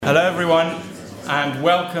Hello everyone, and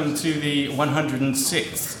welcome to the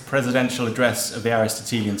 106th Presidential Address of the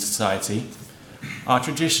Aristotelian Society. Our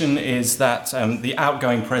tradition is that the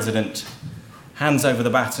outgoing president hands over the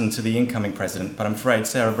baton to the incoming president, but I'm afraid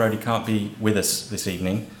Sarah Brodie can't be with us this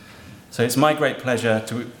evening. So it's my great pleasure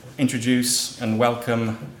to introduce and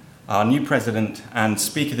welcome our new president and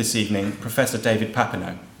speaker this evening, Professor David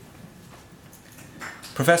Papineau.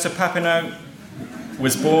 Professor Papineau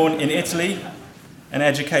was born in Italy and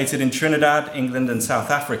educated in Trinidad, England and South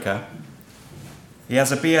Africa. He has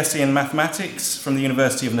a BSc in mathematics from the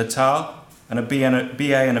University of Natal and a BA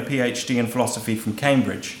and a PhD in philosophy from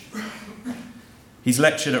Cambridge. He's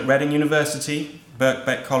lectured at Reading University,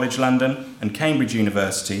 Birkbeck College London and Cambridge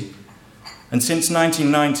University, and since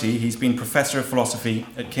 1990 he's been Professor of Philosophy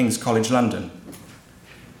at King's College London.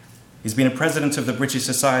 He's been a President of the British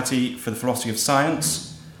Society for the Philosophy of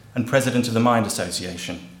Science and President of the Mind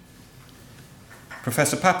Association.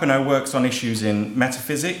 Professor Papineau works on issues in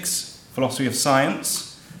metaphysics, philosophy of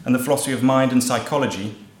science, and the philosophy of mind and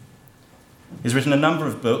psychology. He's written a number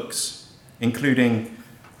of books, including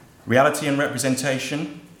Reality and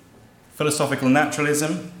Representation, Philosophical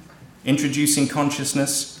Naturalism, Introducing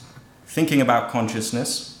Consciousness, Thinking About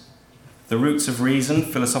Consciousness, The Roots of Reason,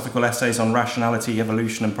 Philosophical Essays on Rationality,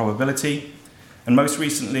 Evolution and Probability, and most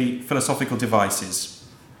recently, Philosophical Devices,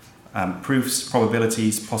 Proofs,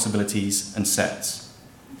 Probabilities, Possibilities, and Sets.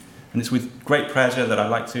 And it's with great pleasure that I'd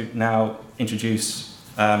like to now introduce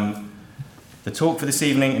the talk for this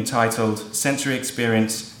evening entitled Sensory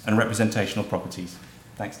Experience and Representational Properties.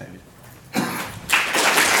 Thanks, David.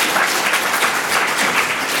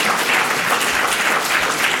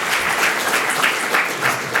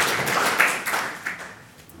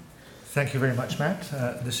 Thank you very much, Matt.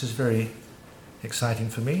 This is very exciting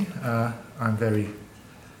for me. I'm very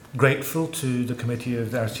grateful to the Committee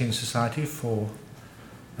of the Aristotelian Society for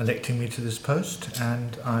electing me to this post,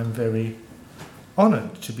 and I'm very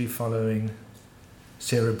honoured to be following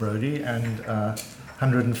Sarah Brodie and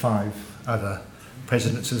 105 other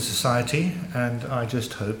presidents of the Society, and I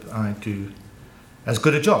just hope I do as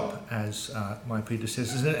good a job as my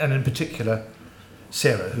predecessors, and in particular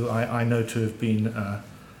Sarah, who I know to have been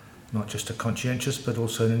not just a conscientious but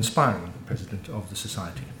also an inspiring president of the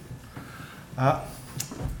Society.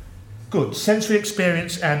 Good. Sensory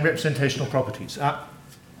experience and representational properties.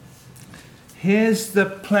 Here's the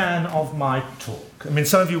plan of my talk. I mean,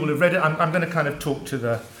 some of you will have read it. I'm going to kind of talk to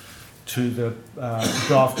the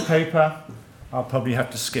draft paper. I'll probably have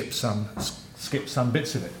to skip some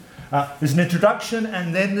bits of it. There's an introduction,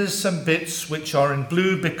 and then there's some bits which are in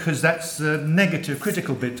blue because that's the negative,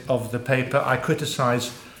 critical bit of the paper. I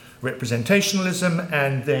criticise representationalism,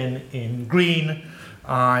 and then in green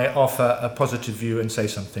I offer a positive view and say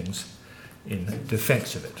some things in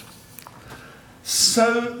defence of it.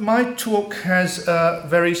 So my talk has a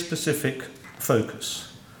very specific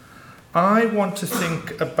focus. I want to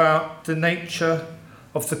think about the nature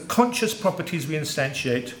of the conscious properties we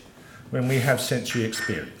instantiate when we have sensory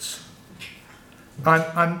experience.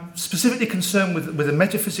 I'm specifically concerned with the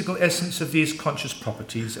metaphysical essence of these conscious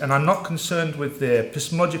properties, and I'm not concerned with their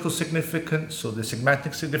epistemological significance or their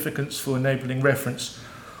semantic significance for enabling reference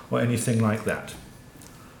or anything like that.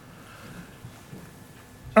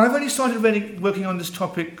 I've only started working on this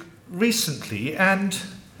topic recently, and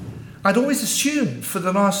I'd always assumed for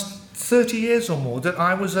the last 30 years or more that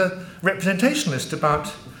I was a representationalist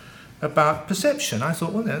about perception. I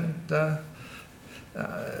thought, well then,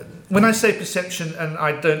 when I say perception, and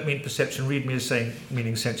I don't mean perception, read me as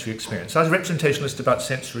meaning sensory experience. I was a representationalist about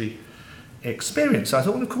sensory experience. I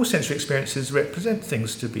thought, well, of course sensory experiences represent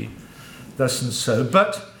things to be thus and so,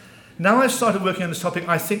 but now I've started working on this topic,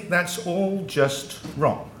 I think that's all just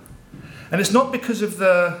wrong. And it's not because of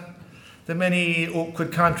the many awkward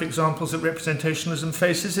counterexamples that representationalism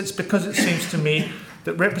faces, it's because it seems to me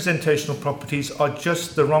that representational properties are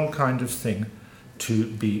just the wrong kind of thing to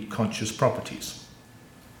be conscious properties.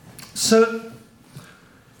 So,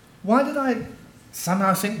 why did I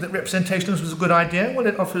somehow think that representationalism was a good idea? Well,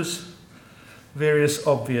 it offers various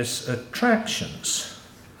obvious attractions.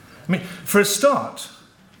 I mean, for a start,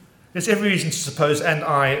 there's every reason to suppose, and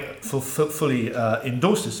I fully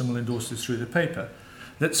endorse this, and will endorse this through the paper,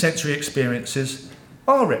 that sensory experiences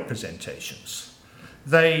are representations.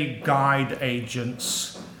 They guide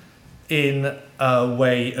agents in a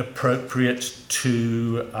way appropriate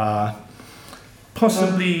to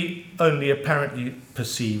possibly only apparently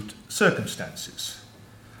perceived circumstances.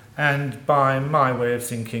 And by my way of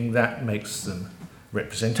thinking, that makes them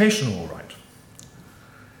representational, all right.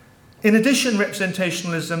 In addition,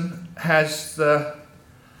 representationalism has the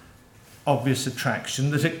obvious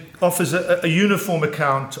attraction, that it offers a uniform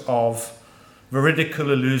account of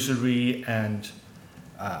veridical, illusory, and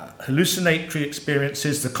hallucinatory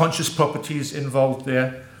experiences, the conscious properties involved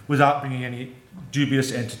there, without bringing any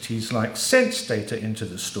dubious entities like sense data into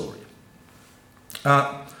the story.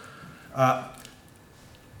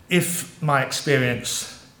 If my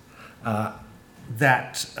experience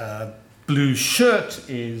that blue shirt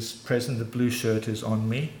is present, the blue shirt is on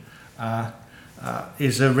me,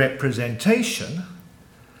 is a representation,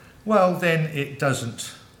 well, then it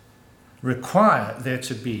doesn't require there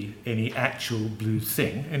to be any actual blue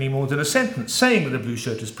thing any more than a sentence saying that the blue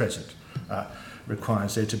shirt is present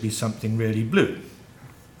requires there to be something really blue.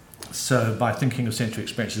 So by thinking of sensory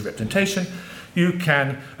experience as representation, you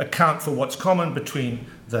can account for what's common between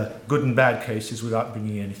the good and bad cases without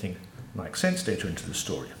bringing anything like sense data into the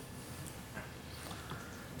story.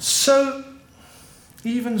 So,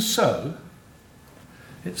 even so,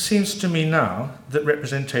 it seems to me now that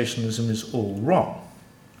representationalism is all wrong.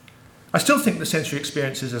 I still think the sensory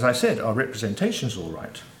experiences, as I said, are representations all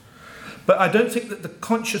right. But I don't think that the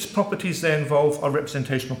conscious properties they involve are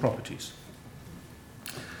representational properties.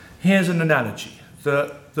 Here's an analogy.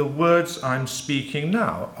 The words I'm speaking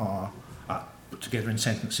now are put together in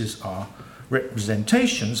sentences are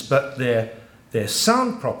representations, but their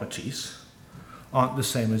sound properties aren't the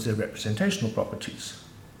same as their representational properties.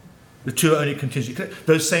 The two are only contingent.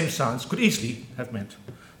 Those same sounds could easily have meant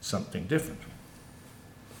something different.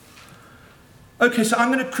 Okay, so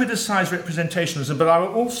I'm going to criticize representationalism, but I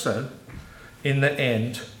will also, in the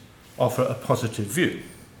end, offer a positive view.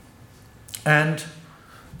 And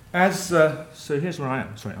so here's where I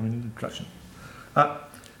am. Sorry, I'm in the introduction.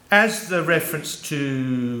 As the reference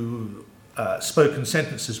to spoken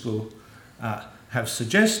sentences will have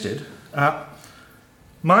suggested,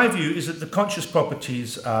 my view is that the conscious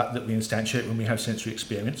properties that we instantiate when we have sensory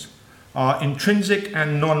experience are intrinsic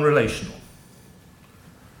and non-relational.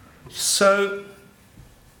 So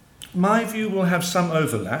my view will have some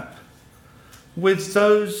overlap with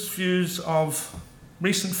those views of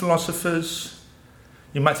recent philosophers.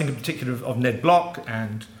 You might think in particular of Ned Block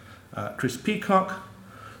and Chris Peacock,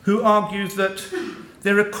 who argue that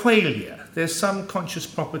there are qualia. There's some conscious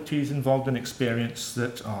properties involved in experience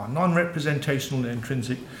that are non-representational, they're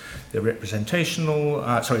intrinsic, they're representational,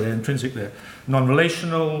 they're intrinsic, they're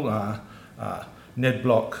non-relational. Ned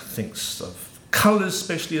Block thinks of colours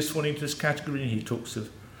especially as falling into this category. He talks of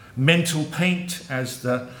mental paint as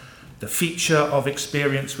the feature of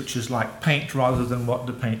experience, which is like paint rather than what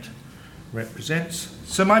the paint represents.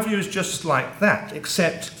 So my view is just like that,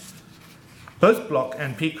 except both Block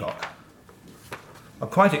and Peacock are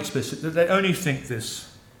quite explicit that they only think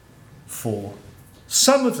this for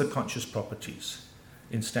some of the conscious properties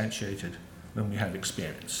instantiated when we have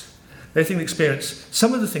experience. They think experience,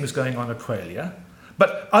 some of the things going on are qualia,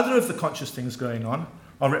 but other of the conscious things going on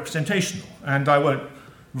are representational. And I won't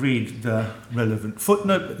read the relevant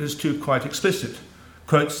footnote, but there's two quite explicit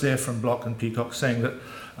quotes there from Block and Peacock saying that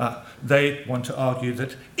they want to argue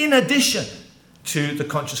that in addition to the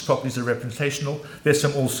conscious properties that are representational, there's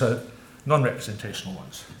some also non-representational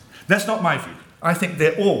ones. That's not my view. I think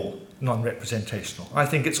they're all non-representational. I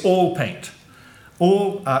think it's all paint.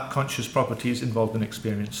 All conscious properties involved in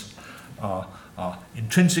experience are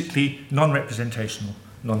intrinsically non-representational,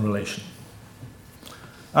 non-relational.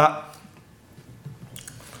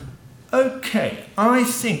 Okay, I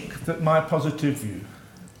think that my positive view,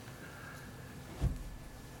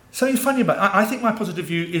 something funny about it, I think my positive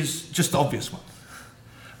view is just the obvious one.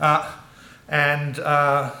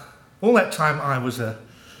 All that time I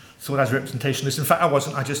thought I was a representationalist. In fact, I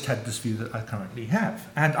wasn't. I just had this view that I currently have.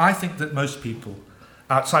 And I think that most people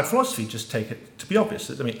outside philosophy just take it to be obvious.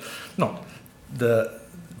 I mean, not the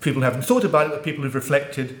people who haven't thought about it, but people who've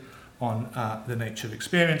reflected on the nature of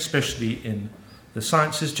experience, especially in the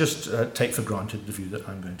sciences, just take for granted the view that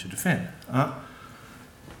I'm going to defend.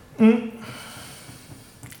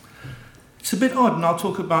 It's a bit odd, and I'll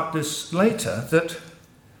talk about this later, that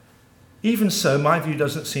even so, my view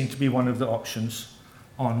doesn't seem to be one of the options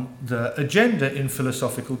on the agenda in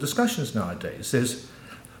philosophical discussions nowadays. There's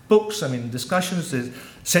books, discussions, there's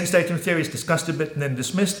sense data and theory is discussed a bit and then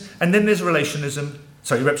dismissed, and then there's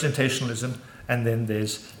representationalism, and then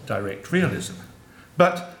there's direct realism.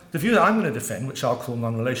 But the view that I'm going to defend, which I'll call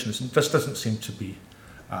non-relationism, just doesn't seem to be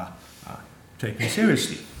taken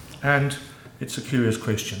seriously. And it's a curious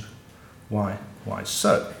question, why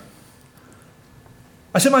so?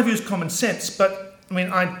 I say my view is common sense, but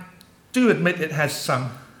I do admit it has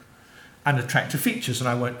some unattractive features, and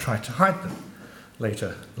I won't try to hide them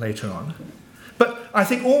later on. But I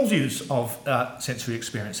think all views of sensory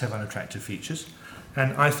experience have unattractive features.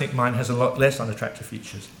 and I think mine has a lot less unattractive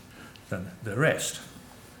features than the rest.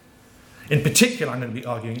 In particular, I'm going to be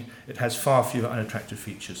arguing it has far fewer unattractive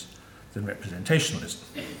features than representationalism.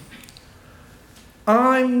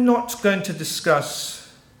 I'm not going to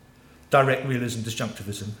discuss direct realism,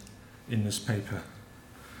 disjunctivism in this paper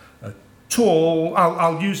at all.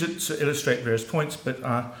 I'll use it to illustrate various points, but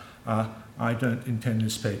I don't intend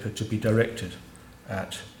this paper to be directed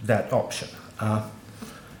at that option.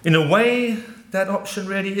 In a way, that option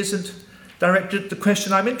really isn't directed at the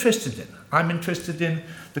question I'm interested in. I'm interested in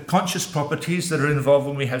the conscious properties that are involved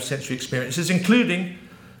when we have sensory experiences, including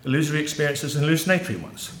illusory experiences and hallucinatory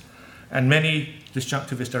ones. And many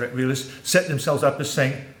disjunctivist direct realists set themselves up as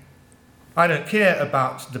saying, I don't care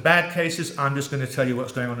about the bad cases, I'm just going to tell you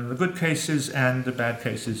what's going on in the good cases, and the bad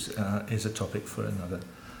cases is a topic for another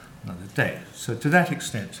day. So to that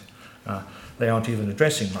extent, they aren't even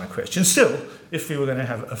addressing my question. Still, if we were going to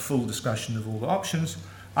have a full discussion of all the options,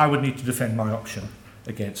 I would need to defend my option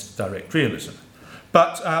against direct realism.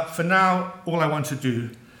 But for now, all I want to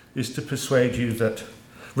do is to persuade you that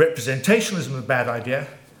representationalism is a bad idea,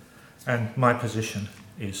 and my position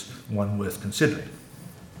is one worth considering.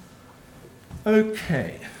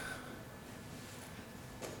 Okay.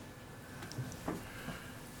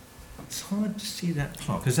 It's hard to see that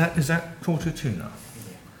clock. Is that 1:45 now?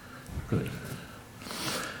 Good.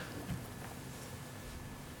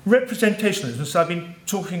 Representationalism, so I've been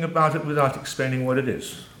talking about it without explaining what it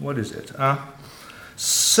is. What is it?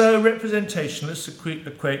 So representationalists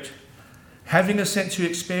equate having a sensory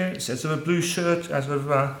experience as of a blue shirt, as of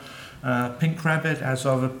a pink rabbit, as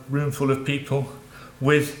of a room full of people,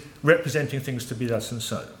 with representing things to be thus and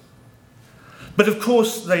so. But of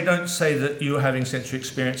course they don't say that you are having sensory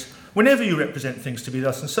experience whenever you represent things to be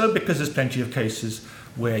thus and so, because there's plenty of cases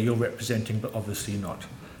where you're representing but obviously not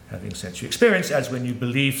having sensory experience, as when you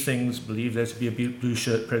believe things, believe there to be a blue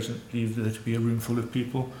shirt present, believe there to be a room full of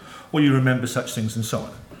people, or you remember such things and so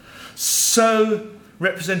on. So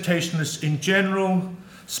representationists in general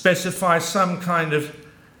specify some kind of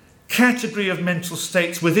category of mental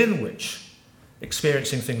states within which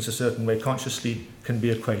experiencing things a certain way consciously can be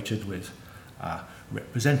equated with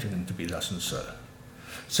representing them to be thus and so.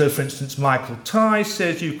 So, for instance, Michael Tye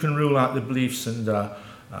says you can rule out the beliefs and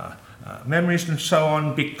memories and so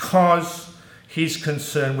on because he's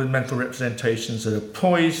concerned with mental representations that are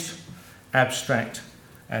poised, abstract,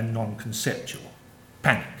 and non-conceptual.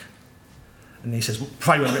 Panic. And he says, well,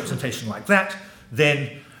 prior representation like that,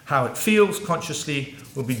 then how it feels consciously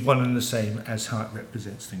will be one and the same as how it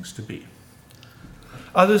represents things to be.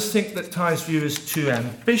 Others think that Tye's view is too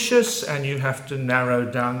ambitious, and you have to narrow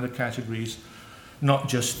down the categories not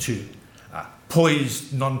just to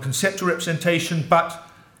poised, non-conceptual representation, but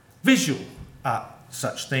visual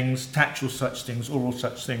such things, tactual such things, oral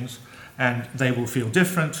such things, and they will feel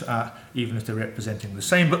different, even if they're representing the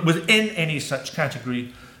same. But within any such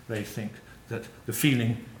category, they think that the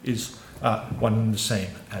feeling is one and the same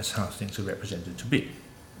as how things are represented to be.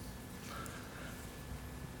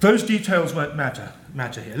 Those details won't matter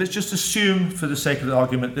here. Let's just assume, for the sake of the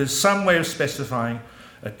argument, there's some way of specifying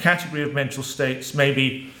a category of mental states,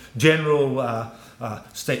 maybe general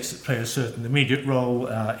states that play a certain immediate role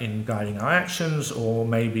in guiding our actions, or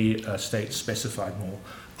maybe states specified more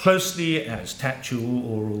closely as tactual,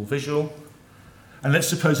 oral, visual. And let's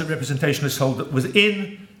suppose that representationists hold that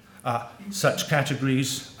within such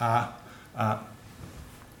categories, the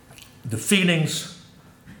feelings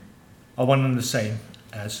are one and the same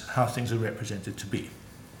as how things are represented to be.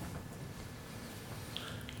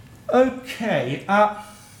 Okay,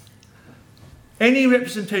 any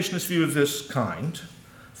representationist view of this kind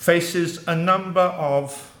faces a number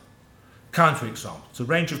of counterexamples, a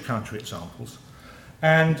range of counterexamples,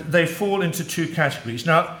 and they fall into two categories.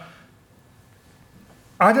 Now,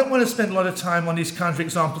 I don't want to spend a lot of time on these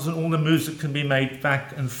counterexamples and all the moves that can be made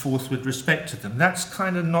back and forth with respect to them. That's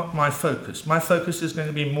kind of not my focus. My focus is going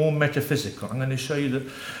to be more metaphysical. I'm going to show you that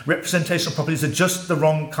representational properties are just the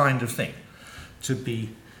wrong kind of thing to be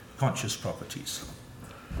conscious properties.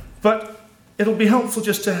 But it'll be helpful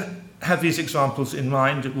just to have these examples in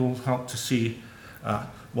mind. It will help to see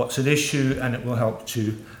what's at issue, and it will help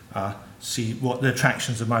to see what the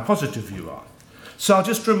attractions of my positive view are. So I'll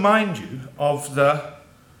just remind you of the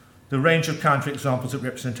range of counterexamples that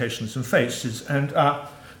representationalism faces, and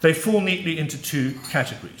they fall neatly into two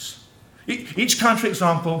categories. Each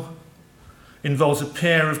counterexample involves a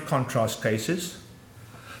pair of contrast cases.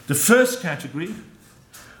 The first category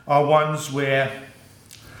are ones where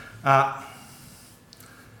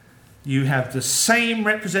you have the same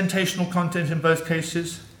representational content in both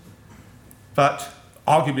cases, but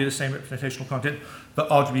arguably the same representational content, but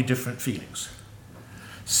arguably different feelings.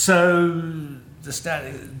 So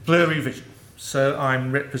the blurry vision. So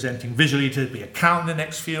I'm representing visually to be a cow in the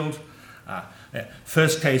next field.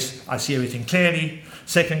 First case, I see everything clearly.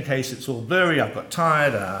 Second case, it's all blurry. I've got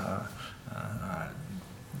tired,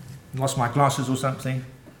 lost my glasses or something.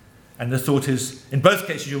 And the thought is, in both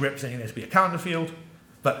cases, you're representing there to be a cow in the field,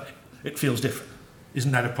 but it feels different.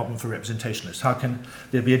 Isn't that a problem for representationalists? How can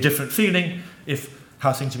there be a different feeling if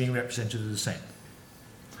how things are being represented are the same?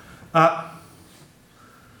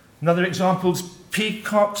 Another example is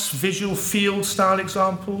Peacock's visual field style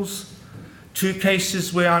examples. Two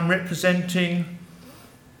cases where I'm representing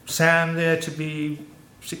Sam there to be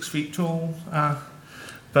 6 feet tall.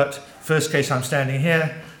 But first case I'm standing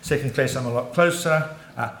here, second case I'm a lot closer.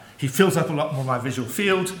 He fills up a lot more of my visual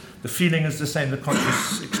field. The feeling is the same, the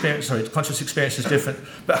conscious experience is different,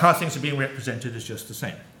 but how things are being represented is just the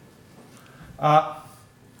same.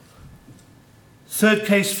 Third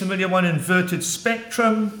case, familiar one, inverted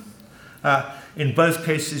spectrum. In both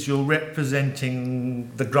cases, you're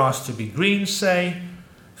representing the grass to be green, say.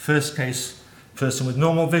 First case, person with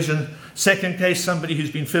normal vision. Second case, somebody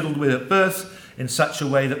who's been fiddled with at birth in such a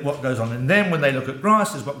way that what goes on in them when they look at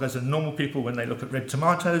grass is what goes on normal people when they look at red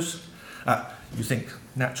tomatoes. You think,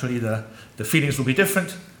 naturally, the feelings will be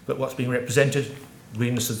different, but what's being represented,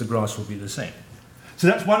 greenness of the grass, will be the same. So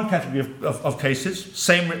that's one category of cases,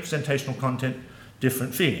 same representational content,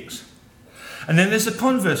 different feelings. And then there's the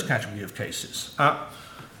converse category of cases.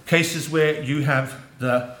 Cases where you have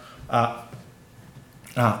the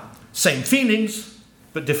same feelings,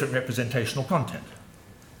 but different representational content.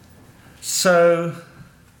 So,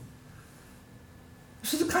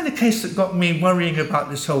 this is the kind of case that got me worrying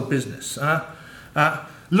about this whole business.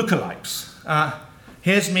 Lookalikes.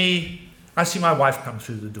 Here's me, I see my wife come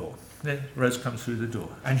through the door. Rose comes through the door.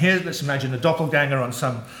 And here, let's imagine a doppelganger on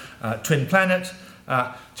some twin planet,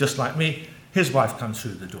 just like me. His wife comes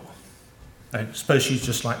through the door. I suppose she's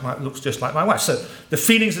looks just like my wife. So the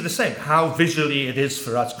feelings are the same. How visually it is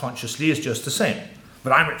for us consciously is just the same.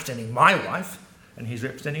 But I'm representing my wife, and he's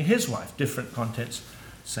representing his wife. Different contents,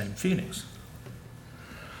 same feelings.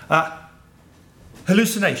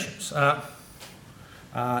 Hallucinations.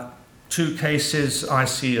 Two cases, I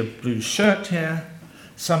see a blue shirt here.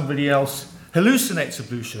 Somebody else hallucinates a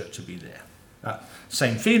blue shirt to be there.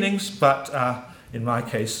 Same feelings, but in my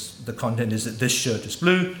case, the content is that this shirt is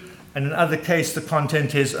blue. And in another case, the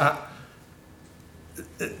content is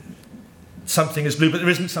something is blue, but there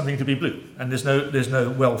isn't something to be blue. And there's no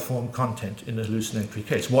well-formed content in the hallucinatory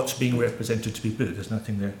case. What's being represented to be blue? There's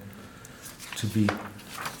nothing there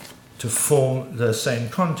to form the same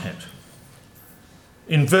content.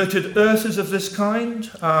 Inverted earth is of this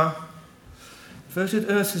kind. Inverted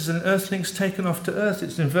earth is an earthling's taken off to earth.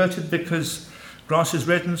 It's inverted because grass is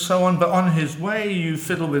red and so on, but on his way you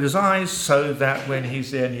fiddle with his eyes so that when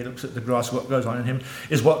he's there and he looks at the grass, what goes on in him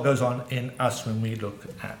is what goes on in us when we look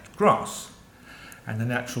at grass. And the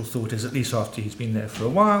natural thought is, at least after he's been there for a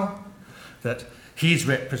while, that he's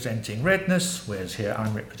representing redness, whereas here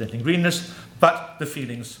I'm representing greenness, but the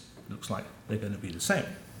feelings looks like they're going to be the same.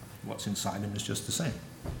 What's inside him is just the same.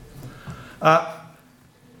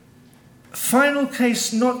 Final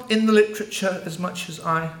case, not in the literature as much as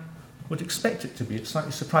I would expect it to be. It's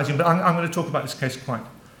slightly surprising, but I'm going to talk about this case quite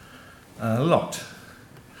a lot.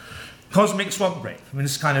 Cosmic swamp brain. I mean,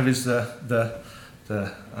 this kind of is the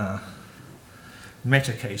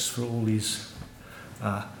meta case for all these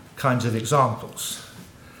kinds of examples.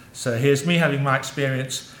 So here's me having my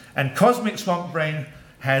experience, and cosmic swamp brain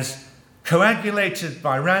has coagulated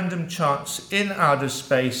by random chance in outer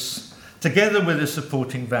space, together with a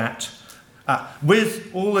supporting vat,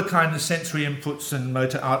 with all the kind of sensory inputs and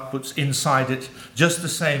motor outputs inside it, just the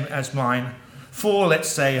same as mine, for, let's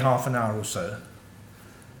say, half an hour or so.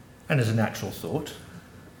 And there's a natural thought,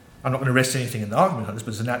 I'm not going to rest anything in the argument on this,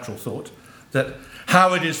 but there's a natural thought, that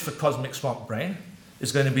how it is for cosmic swamp brain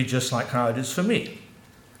is going to be just like how it is for me.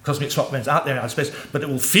 Cosmic swamp brain's out there in outer space, but it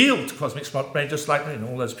will feel to cosmic swamp brain just like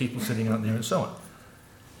all those people sitting out there and so on.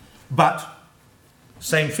 But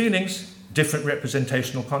same feelings, different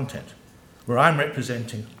representational content. Where I'm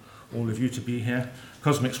representing all of you to be here,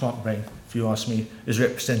 cosmic swamp brain, if you ask me, is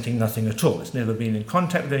representing nothing at all. It's never been in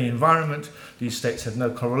contact with any environment. These states have no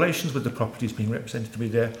correlations with the properties being represented to be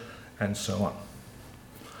there, and so on.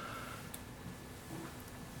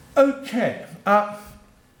 Okay.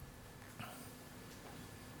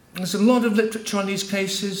 There's a lot of literature on these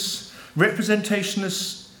cases.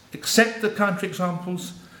 Representationists accept the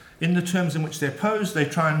counterexamples in the terms in which they're posed. They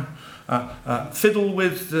try and fiddle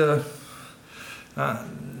with the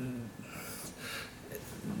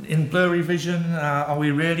in blurry vision, are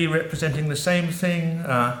we really representing the same thing?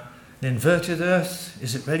 an inverted Earth?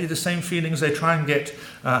 Is it really the same feelings? They try and get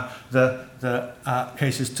the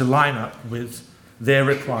cases to line up with their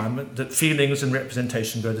requirement that feelings and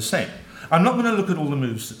representation go the same. I'm not going to look at all the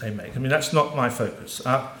moves that they make. I mean, that's not my focus.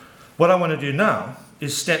 What I want to do now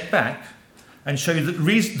is step back and show you that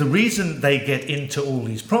the reason they get into all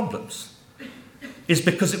these problems is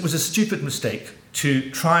because it was a stupid mistake to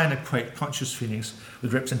try and equate conscious feelings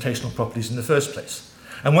with representational properties in the first place.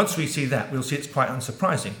 And once we see that, we'll see it's quite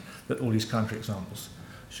unsurprising that all these counterexamples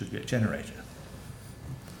should get generated.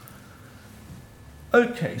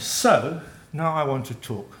 Okay, so now I want to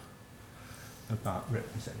talk about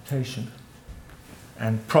representation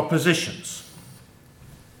and propositions.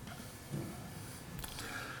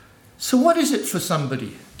 So what is it for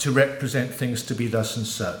somebody to represent things to be thus and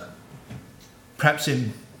so? Perhaps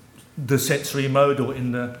in the sensory mode or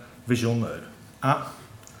in the visual mode. Now,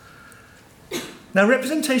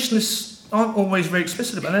 representationists aren't always very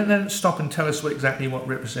explicit about it. They don't stop and tell us exactly what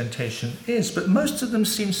representation is, but most of them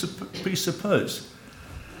seem to presuppose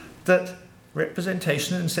that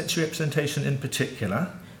representation, and sensory representation in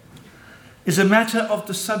particular, is a matter of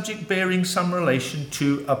the subject bearing some relation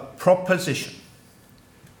to a proposition.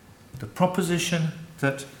 The proposition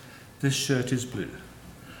that this shirt is blue.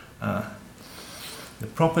 The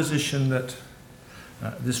proposition that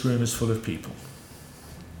this room is full of people.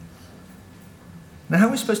 Now, how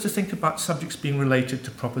are we supposed to think about subjects being related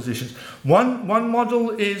to propositions? One model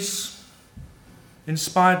is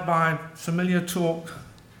inspired by familiar talk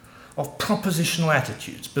of propositional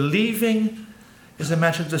attitudes. Believing is a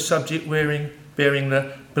matter of the subject bearing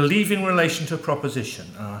the believing relation to a proposition.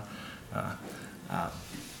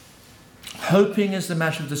 Hoping is the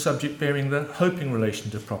matter of the subject bearing the hoping relation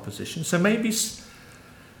to a proposition. So maybe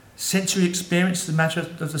sensory experience is the matter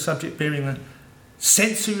of the subject bearing the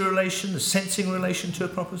sensory relation, the sensing relation to a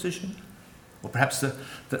proposition, or perhaps the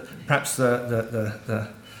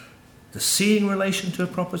seeing relation to a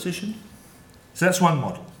proposition. So that's one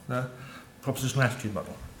model, the propositional attitude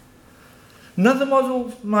model. Another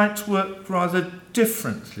model might work rather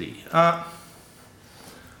differently.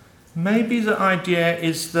 Maybe the idea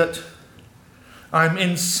is that I'm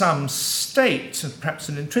in some state, perhaps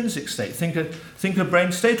an intrinsic state. Think a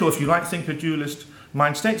brain state, or if you like, think a dualist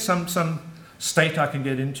mind state. Some state I can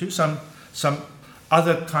get into, some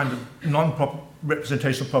other kind of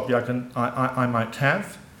non-representational property I might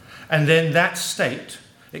have, and then that state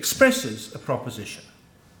expresses a proposition.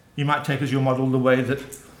 You might take as your model the way that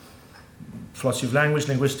philosophy of language,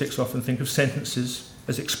 linguistics often think of sentences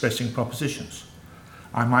as expressing propositions.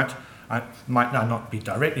 I might now not be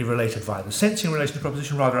directly related via the sensing relation to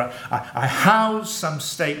proposition, rather I house some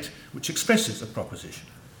state which expresses a proposition.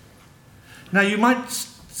 Now you might,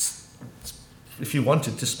 if you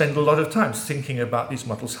wanted, to spend a lot of time thinking about these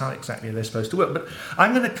models, how exactly they're supposed to work, but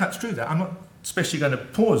I'm going to cut through that. I'm not especially going to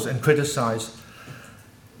pause and criticize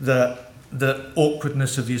the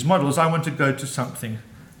awkwardness of these models. I want to go to something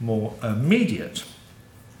more immediate.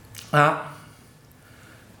 And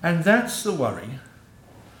that's the worry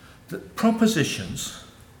that propositions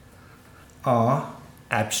are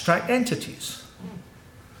abstract entities.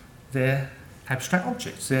 They're abstract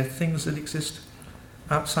objects. They're things that exist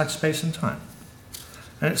outside space and time.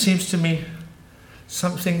 And it seems to me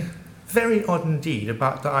something very odd indeed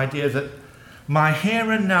about the idea that my here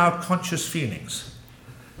and now conscious feelings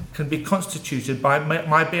can be constituted by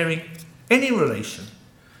my bearing any relation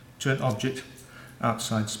to an object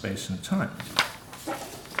outside space and time.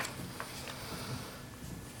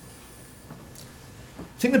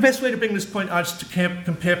 I think the best way to bring this point out is to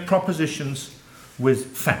compare propositions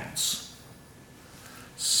with facts.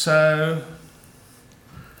 So,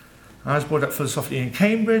 I was brought up philosophically in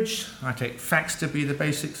Cambridge. I take facts to be the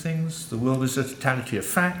basic things. The world is a totality of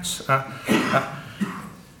facts.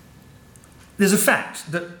 There's a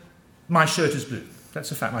fact that my shirt is blue.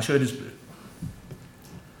 That's a fact, my shirt is blue.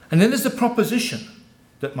 And then there's the proposition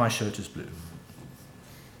that my shirt is blue.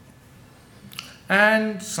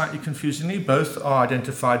 And, slightly confusingly, both are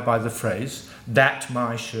identified by the phrase, that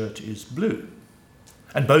my shirt is blue.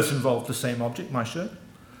 And both involve the same object, my shirt,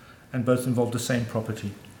 and both involve the same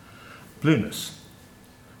property, blueness.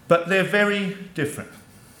 But they're very different.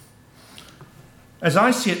 As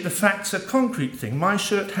I see it, the fact's a concrete thing. My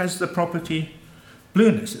shirt has the property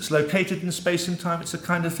blueness. It's located in space and time. It's a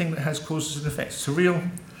kind of thing that has causes and effects. It's a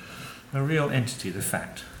real entity, the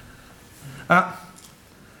fact.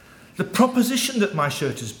 The proposition that my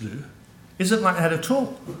shirt is blue isn't like that at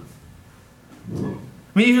all. I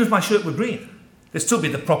mean, even if my shirt were green, there'd still be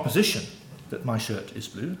the proposition that my shirt is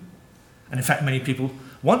blue. And in fact, many people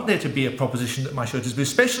want there to be a proposition that my shirt is blue,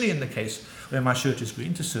 especially in the case where my shirt is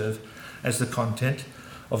green, to serve as the content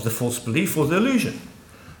of the false belief or the illusion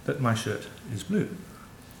that my shirt is blue.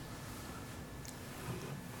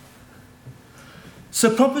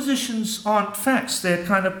 So propositions aren't facts, they're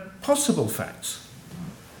kind of possible facts.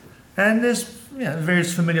 And there's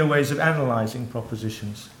various familiar ways of analysing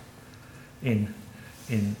propositions in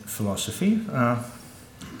philosophy.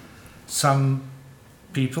 Some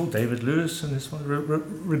people, David Lewis and this one,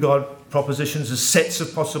 regard propositions as sets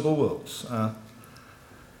of possible worlds.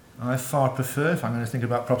 I far prefer, if I'm going to think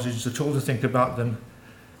about propositions at all, to think about them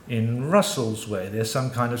in Russell's way. There's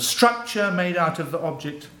some kind of structure made out of the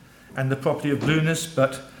object and the property of blueness,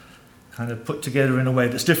 but kind of put together in a way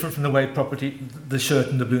that's different from the way the shirt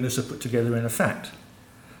and the blueness are put together in a fact.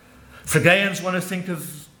 Fregeans want to think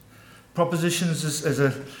of propositions as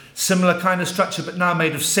a similar kind of structure, but now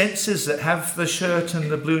made of senses that have the shirt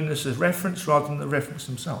and the blueness as reference rather than the reference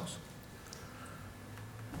themselves.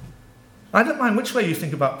 I don't mind which way you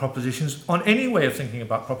think about propositions. On any way of thinking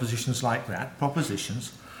about propositions like that,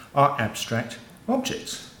 propositions are abstract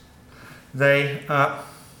objects. They're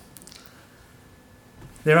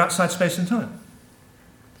outside space and time.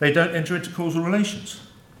 They don't enter into causal relations.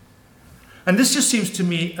 And this just seems to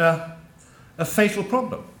me a fatal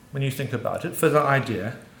problem when you think about it, for the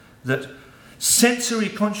idea that sensory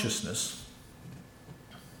consciousness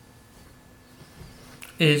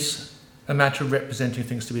is a matter of representing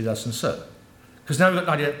things to be thus and so. Because now we've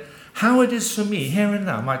got an idea how it is for me, here and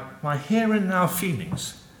now, my here and now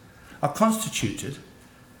feelings are constituted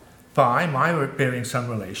by my bearing some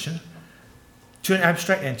relation to an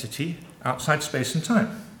abstract entity outside space and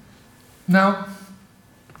time. Now,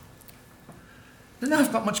 I don't know if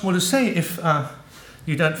I've got much more to say if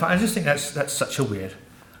you don't find. I just think that's such a weird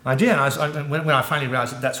idea. When I finally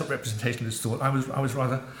realised that that's what representationalists thought, I was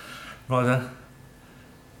rather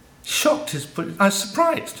shocked. I was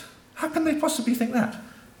surprised. How can they possibly think that?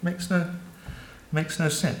 Makes no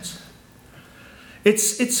sense.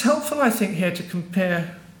 It's helpful, I think, here to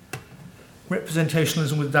compare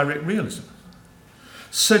representationalism with direct realism.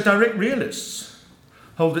 So direct realists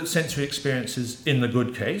hold that sensory experiences, in the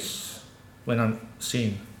good case, when I'm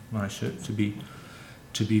seeing my shirt to be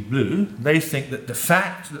blue, they think that the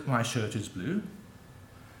fact that my shirt is blue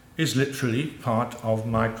is literally part of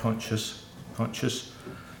my conscious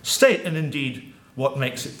state, and indeed what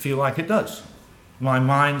makes it feel like it does. My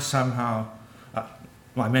mind somehow,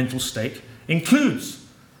 my mental state, includes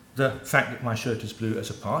the fact that my shirt is blue as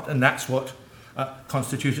a part, and that's what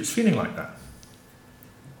constitutes its feeling like that.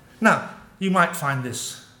 Now, you might find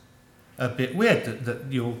this a bit weird,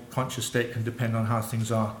 that your conscious state can depend on how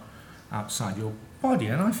things are outside your body,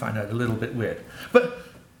 and I find that a little bit weird. But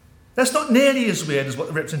that's not nearly as weird as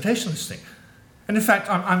what the representationalists think. And in fact,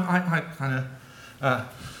 I kind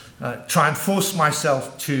of try and force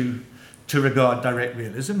myself to regard direct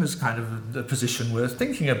realism as kind of the position worth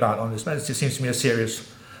thinking about on this matter. It seems to me a serious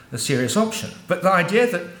option. But the idea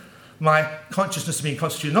that my consciousness is being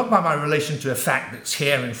constituted not by my relation to a fact that's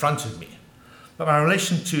here in front of me, but my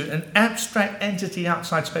relation to an abstract entity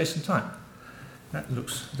outside space and time, that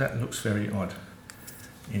looks very odd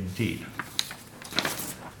indeed.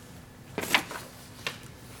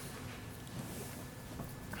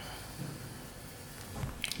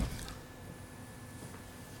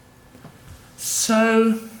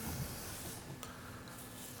 So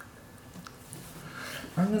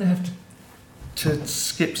I'm going to have to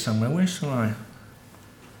skip somewhere. Where shall I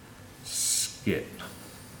skip?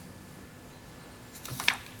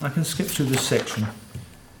 I can skip through this section.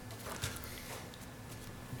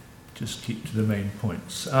 Just keep to the main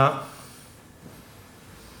points.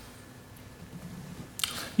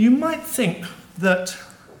 You might think that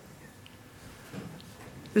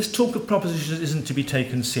this talk of propositions isn't to be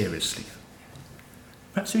taken seriously.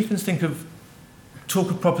 Perhaps we can think of talk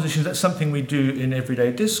of propositions, that's something we do in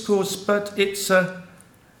everyday discourse, but it's a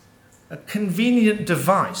convenient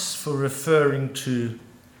device for referring to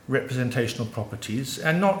representational properties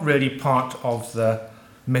and not really part of the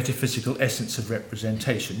metaphysical essence of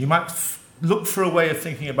representation. You might look for a way of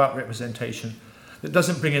thinking about representation that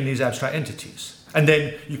doesn't bring in these abstract entities. And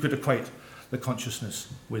then you could equate the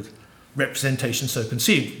consciousness with representation so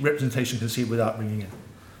conceived, representation conceived without bringing in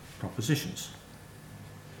propositions.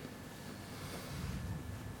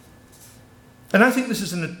 And I think this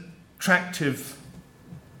is an attractive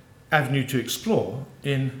avenue to explore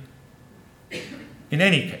in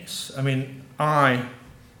any case. I mean, while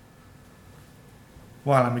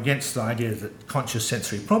I'm against the idea that conscious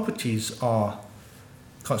sensory properties are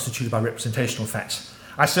constituted by representational facts,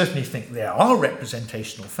 I certainly think there are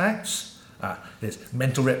representational facts. There's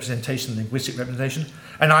mental representation, linguistic representation,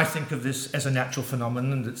 and I think of this as a natural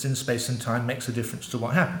phenomenon that's in space and time, makes a difference to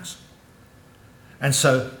what happens. And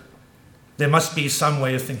so there must be some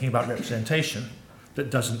way of thinking about representation that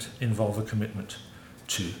doesn't involve a commitment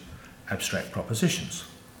to abstract propositions.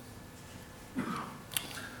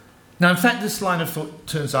 Now, in fact, this line of thought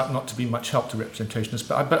turns out not to be much help to representationists,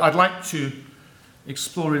 but I'd like to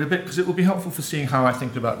explore it a bit because it will be helpful for seeing how I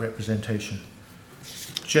think about representation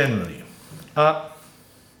generally. The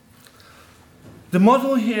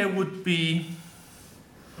model here would be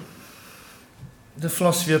the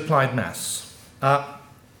philosophy of applied maths.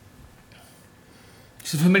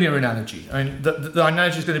 It's a familiar analogy. I mean, the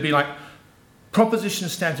analogy is going to be like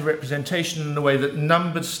propositions stand to representation in the way that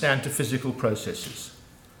numbers stand to physical processes.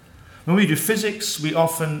 When we do physics, we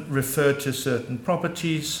often refer to certain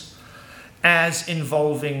properties as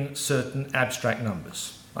involving certain abstract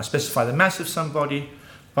numbers. I specify the mass of some body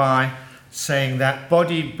by saying that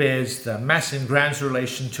body bears the mass in grams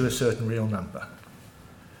relation to a certain real number.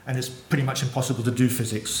 And it's pretty much impossible to do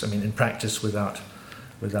physics, I mean, in practice without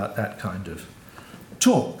that kind of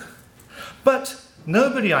talk. But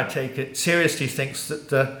nobody, I take it, seriously thinks that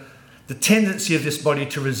the tendency of this body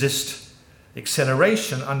to resist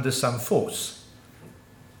acceleration under some force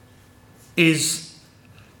is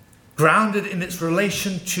grounded in its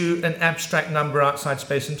relation to an abstract number outside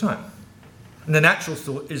space and time. And the natural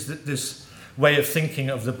thought is that this way of thinking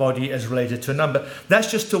of the body as related to a number,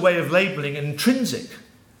 that's just a way of labeling an intrinsic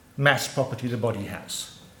mass property the body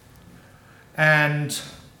has. And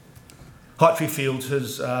Hartree-Field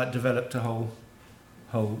has developed a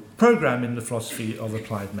whole program in the philosophy of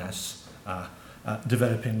applied maths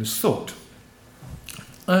developing this thought.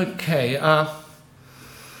 Okay,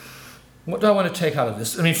 what do I want to take out of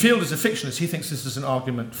this? I mean, Field is a fictionist. He thinks this is an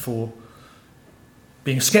argument for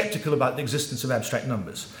being skeptical about the existence of abstract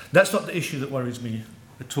numbers. That's not the issue that worries me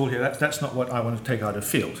at all here. That's not what I want to take out of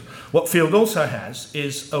Field. What Field also has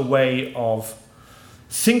is a way of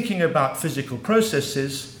thinking about physical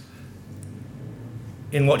processes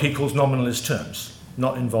in what he calls nominalist terms,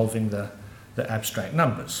 not involving the abstract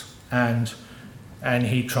numbers. And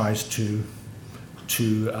he tries to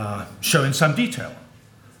show in some detail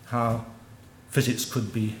how physics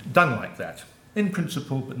could be done like that, in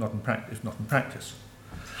principle, but not in practice.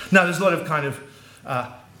 Now, there's a lot of kind of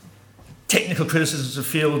technical criticisms of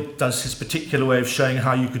Field. Does his particular way of showing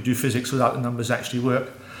how you could do physics without the numbers actually work?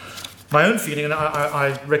 My own feeling, and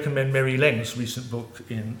I recommend Mary Leng's recent book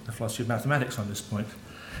in The Philosophy of Mathematics on this point,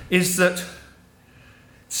 is that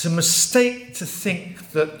it's a mistake to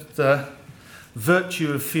think that the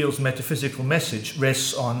virtue of Field's metaphysical message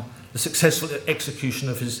rests on the successful execution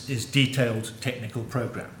of his detailed technical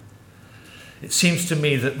program. It seems to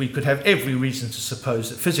me that we could have every reason to suppose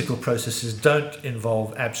that physical processes don't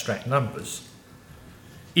involve abstract numbers,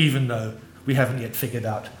 even though we haven't yet figured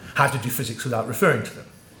out how to do physics without referring to them.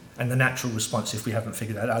 And the natural response, if we haven't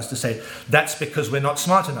figured that out, is to say, that's because we're not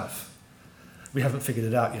smart enough. We haven't figured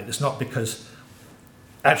it out yet. It's not because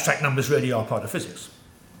abstract numbers really are part of physics.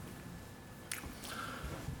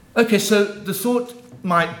 Okay, so the thought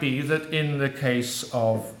might be that in the case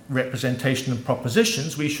of representation and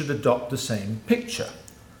propositions, we should adopt the same picture.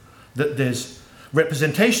 That there's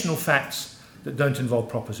representational facts that don't involve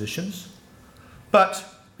propositions, but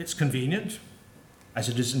it's convenient, as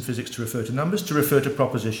it is in physics to refer to numbers, to refer to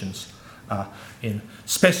propositions in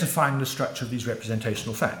specifying the structure of these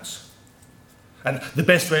representational facts. And the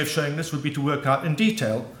best way of showing this would be to work out in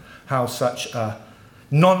detail how such a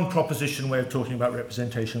non-proposition way of talking about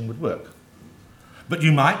representation would work. But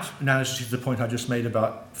you might, analogous to the point I just made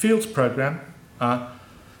about Field's program,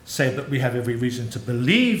 say that we have every reason to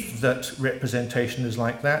believe that representation is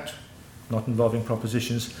like that, not involving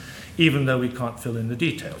propositions, even though we can't fill in the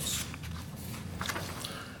details.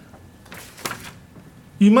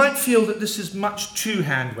 You might feel that this is much too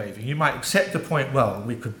hand-waving. You might accept the point, well,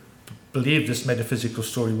 we could believe this metaphysical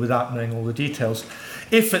story without knowing all the details,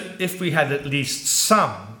 if we had at least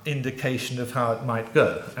some indication of how it might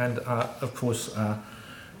go. And of course,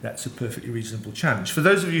 that's a perfectly reasonable challenge. For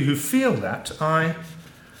those of you who feel that, I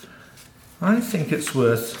think it's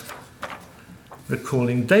worth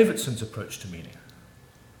recalling Davidson's approach to meaning.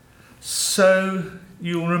 So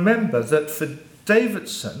you'll remember that for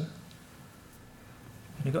Davidson,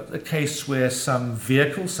 you've got the case where some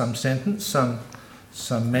vehicle, some sentence,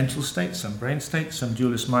 some mental state, some brain state, some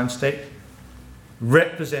dualist mind state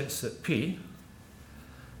represents that P.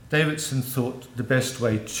 Davidson thought the best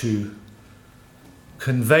way to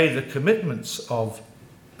convey the commitments of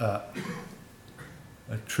a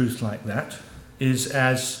truth like that is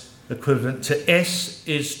as equivalent to S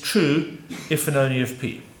is true if and only if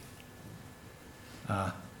P.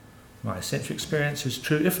 My sensory experience is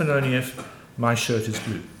true if and only if my shirt is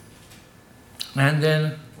blue. And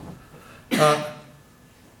then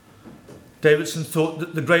Davidson thought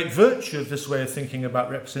that the great virtue of this way of thinking about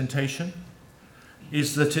representation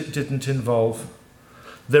is that it didn't involve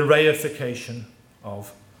the reification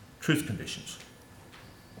of truth conditions.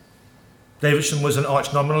 Davidson was an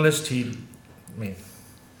arch-nominalist. He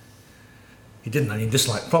didn't only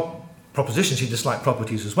dislike propositions, he disliked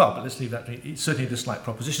properties as well, but let's leave that. He certainly disliked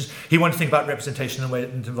propositions. He wanted to think about representation in a way that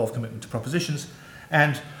didn't involve commitment to propositions.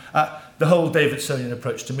 And the whole Davidsonian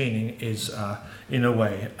approach to meaning is, in a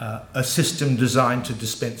way, a system designed to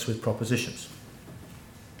dispense with propositions.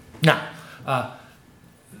 Now,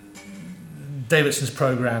 Davidson's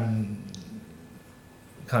program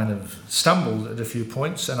kind of stumbled at a few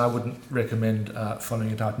points, and I wouldn't recommend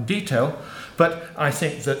following it out in detail, but I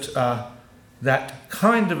think that that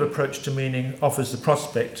kind of approach to meaning offers the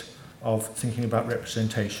prospect of thinking about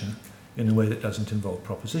representation in a way that doesn't involve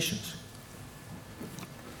propositions.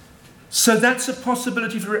 So that's a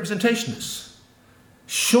possibility for representationists.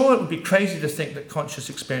 Sure, it would be crazy to think that conscious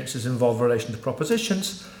experiences involve relation to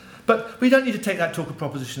propositions, but we don't need to take that talk of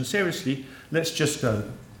propositions seriously. Let's just go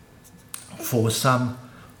for some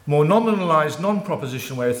more nominalized,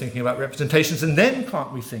 non-proposition way of thinking about representations, and then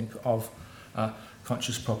can't we think of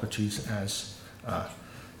conscious properties as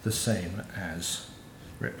the same as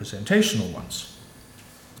representational ones?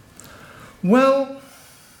 Well,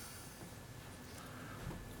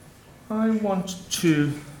 I want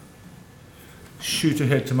to shoot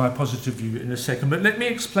ahead to my positive view in a second, but let me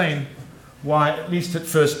explain why, at least at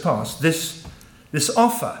first pass, this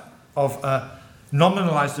offer of a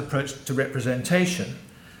nominalized approach to representation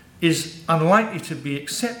is unlikely to be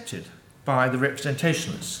accepted by the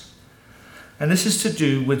representationalists. And this is to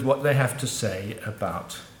do with what they have to say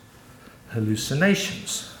about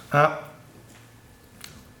hallucinations.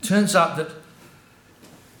 Turns out that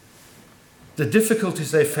the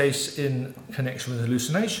difficulties they face in connection with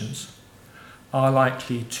hallucinations are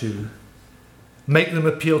likely to make them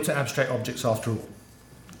appeal to abstract objects after all.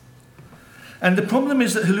 And the problem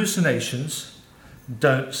is that hallucinations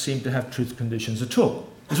don't seem to have truth conditions at all.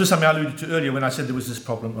 This was something I alluded to earlier when I said there was this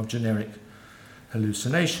problem of generic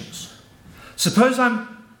hallucinations. Suppose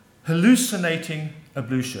I'm hallucinating a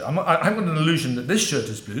blue shirt. I haven't got an illusion that this shirt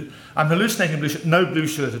is blue. I'm hallucinating a blue shirt, no blue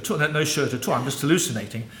shirt at all, no shirt at all. I'm just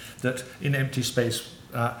hallucinating that in empty space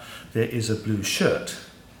there is a blue shirt.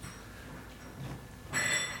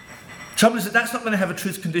 Trouble is that that's not going to have a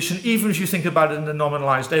truth condition, even if you think about it in the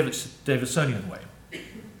nominalized Davidsonian way.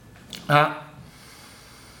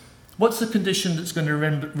 What's the condition that's going to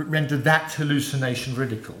render that hallucination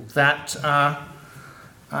veridical? That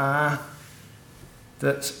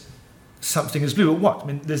something is blue, or what? I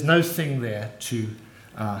mean, there's no thing there to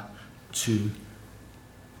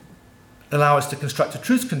allow us to construct a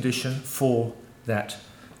truth condition for that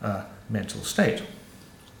mental state.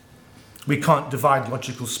 We can't divide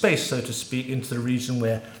logical space, so to speak, into the region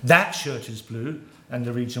where that shirt is blue and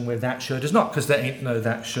the region where that shirt is not, because there ain't no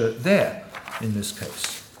that shirt there in this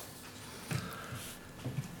case.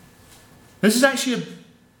 This is actually a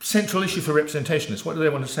central issue for representationists. What do they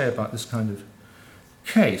want to say about this kind of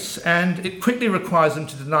case? And it quickly requires them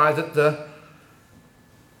to deny that the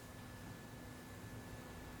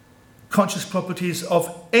conscious properties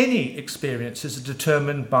of any experiences are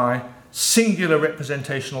determined by singular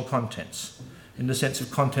representational contents, in the sense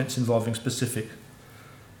of contents involving specific,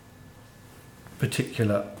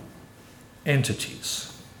 particular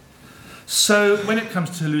entities. So when it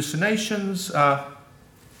comes to hallucinations,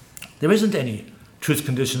 there isn't any truth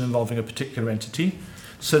condition involving a particular entity,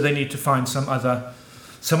 so they need to find some other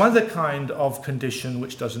kind of condition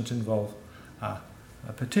which doesn't involve a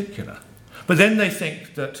particular. But then they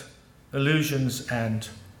think that illusions and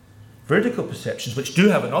veridical perceptions, which do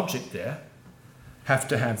have an object there, have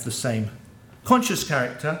to have the same conscious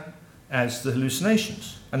character as the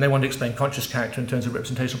hallucinations. And they want to explain conscious character in terms of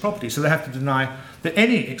representational properties. So they have to deny that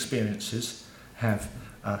any experiences have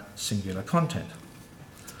a singular content.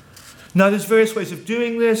 Now, there's various ways of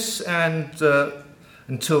doing this, and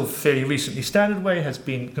until fairly recently, Standard Way has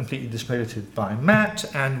been completely discredited by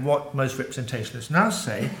Matt, and what most representationists now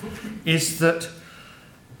say is that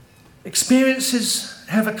experiences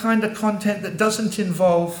have a kind of content that doesn't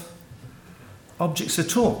involve objects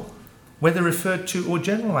at all, whether referred to or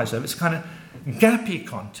generalized over. It's kind of gappy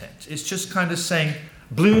content. It's just kind of saying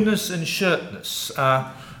blueness and shirtness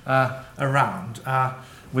around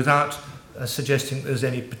without suggesting there's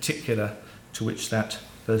any particular to which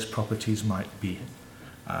those properties might be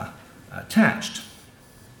attached.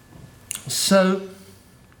 So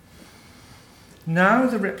now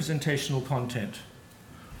the representational content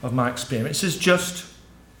of my experience is just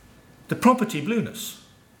the property blueness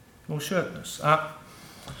or shirtness.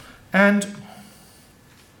 And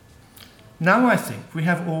now I think we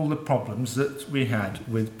have all the problems that we had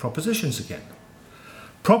with propositions again.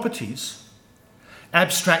 Properties,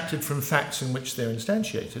 abstracted from facts in which they're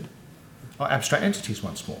instantiated, are abstract entities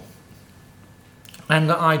once more. And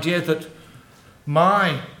the idea that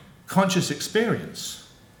my conscious experience,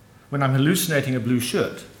 when I'm hallucinating a blue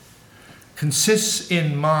shirt, consists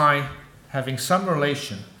in my having some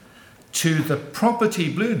relation to the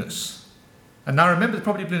property blueness. And now remember the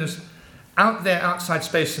property blueness out there outside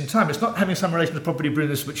space and time. It's not having some relation to the property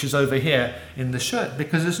blueness which is over here in the shirt,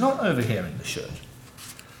 because it's not over here in the shirt.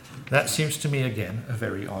 That seems to me, again, a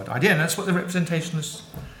very odd idea. And that's what the representationists,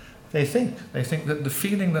 they think. They think that the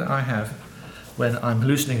feeling that I have when I'm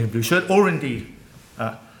hallucinating a blue shirt, or indeed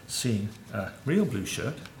seeing a real blue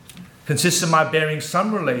shirt, consists of my bearing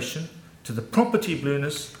some relation to the property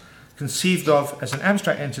blueness conceived of as an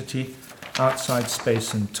abstract entity outside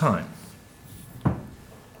space and time.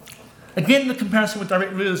 Again, the comparison with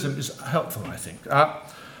direct realism is helpful, I think.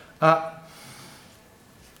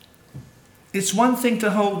 It's one thing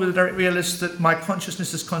to hold with a direct realist that my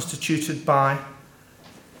consciousness is constituted by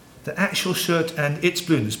the actual shirt and its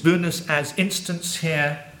blueness. Blueness as instance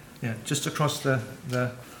here, just across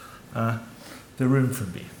the room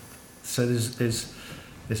from me. So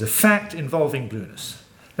there's a fact involving blueness.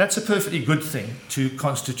 That's a perfectly good thing to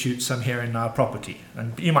constitute some here and now property.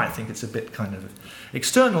 And you might think it's a bit kind of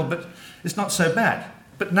external, but it's not so bad.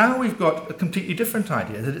 But now we've got a completely different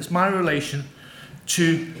idea, that it's my relation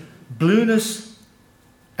to blueness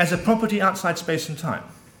as a property outside space and time.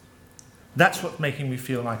 That's what's making me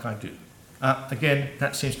feel like I do. Again,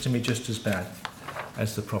 that seems to me just as bad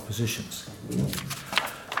as the propositions.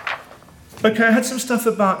 Okay, I had some stuff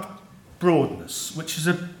about broadness, which is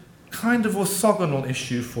a kind of orthogonal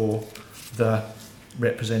issue for the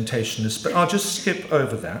representationists, but I'll just skip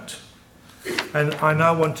over that. And I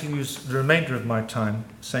now want to use the remainder of my time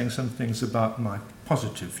saying some things about my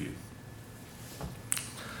positive view.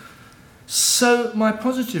 So my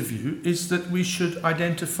positive view is that we should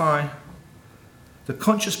identify the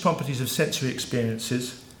conscious properties of sensory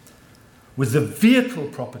experiences with the vehicle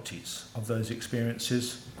properties of those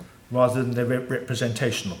experiences rather than their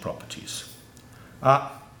representational properties.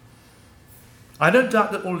 I don't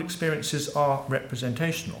doubt that all experiences are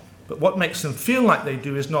representational, but what makes them feel like they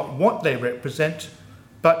do is not what they represent,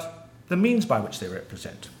 but the means by which they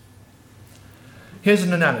represent. Here's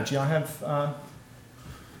an analogy. I have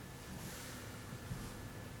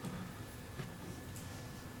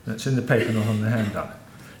that's in the paper, not on the handout.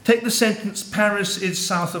 Take the sentence, Paris is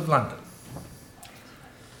south of London.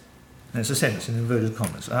 There's a sentence in inverted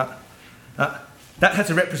commas. That has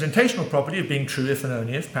a representational property of being true if and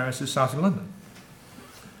only if Paris is south of London.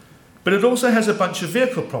 But it also has a bunch of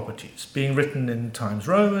vehicle properties, being written in Times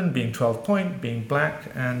Roman, being 12-point, being black,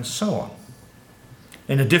 and so on.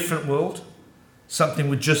 In a different world, something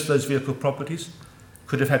with just those vehicle properties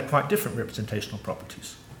could have had quite different representational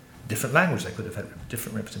properties. Different language, they could have had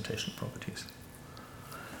different representational properties.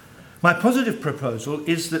 My positive proposal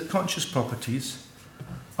is that conscious properties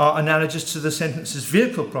are analogous to the sentence's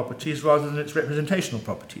vehicle properties rather than its representational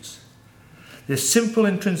properties. They're simple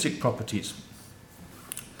intrinsic properties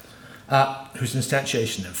whose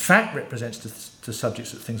instantiation in fact represents to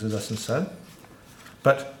subjects that things are thus and so,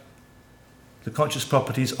 but the conscious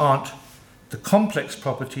properties aren't the complex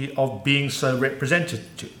property of being so represented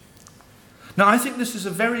to. Now, I think this is a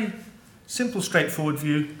very simple, straightforward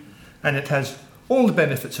view, and it has all the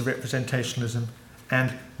benefits of representationalism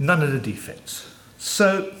and none of the defects.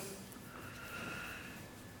 So,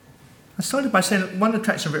 I started by saying that one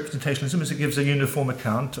attraction of representationalism is it gives a uniform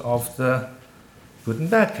account of the good and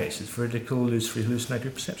bad cases, veridical, illusory,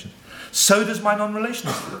 hallucinatory perception. So does my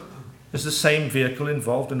non-relationism. There's the same vehicle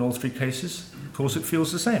involved in all three cases. Of course, it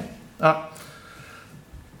feels the same.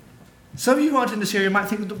 Some of you who aren't in this area might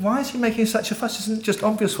think, why is he making such a fuss? Isn't it just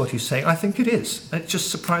obvious what he's saying? I think it is. It's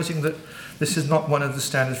just surprising that this is not one of the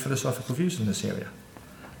standard philosophical views in this area.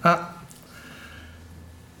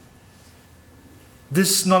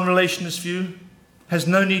 This non-relationist view has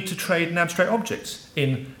no need to trade in abstract objects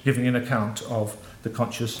in giving an account of the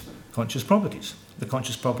conscious properties. The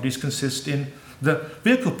conscious properties consist in the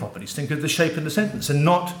vehicle properties. Think of the shape in the sentence, and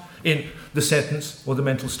not in the sentence or the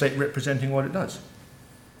mental state representing what it does.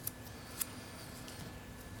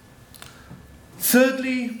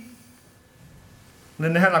 Thirdly, and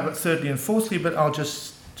in the hand I've got thirdly and fourthly, but I'll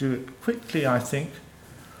just do it quickly, I think.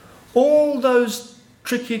 All those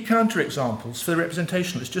tricky counterexamples for the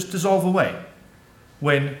representationalists just dissolve away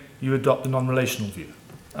when you adopt the non-relational view.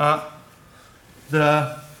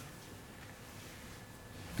 The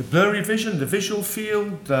blurry vision, the visual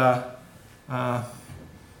field, the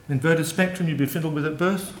inverted spectrum you'd be fiddled with at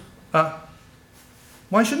birth,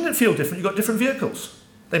 Why shouldn't it feel different? You've got different vehicles.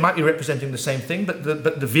 They might be representing the same thing, but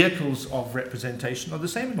the vehicles of representation are the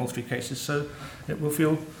same in all three cases, so it will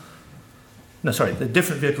feel... No, sorry, the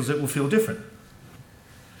different vehicles, it will feel different.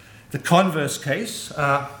 The converse case,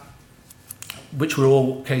 which were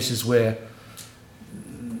all cases where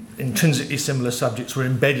intrinsically similar subjects were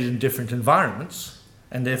embedded in different environments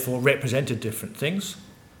and therefore represented different things,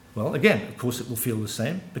 well, again, of course it will feel the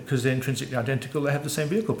same because they're intrinsically identical, they have the same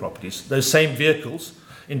vehicle properties. Those same vehicles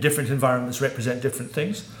in different environments represent different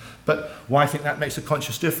things, but why I think that makes a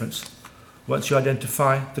conscious difference once you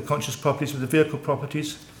identify the conscious properties with the vehicle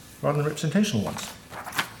properties rather than representational ones.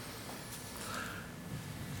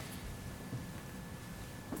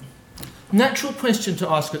 Natural question to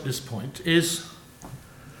ask at this point is,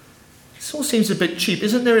 this all seems a bit cheap.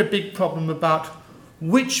 Isn't there a big problem about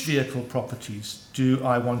which vehicle properties do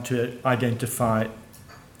I want to identify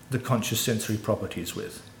the conscious sensory properties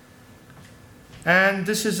with? And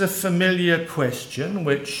this is a familiar question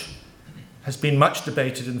which has been much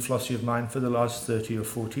debated in the philosophy of mind for the last 30 or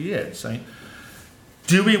 40 years. I mean,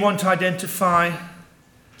 do we want to identify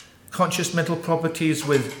conscious mental properties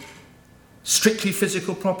with strictly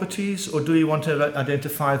physical properties, or do we want to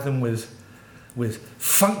identify them with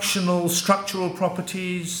functional, structural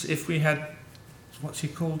properties? If we had, what's he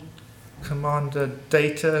called, Commander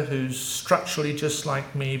Data, who's structurally just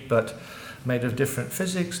like me but made of different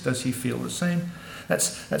physics, does he feel the same?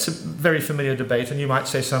 That's a very familiar debate, and you might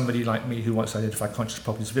say somebody like me who wants to identify conscious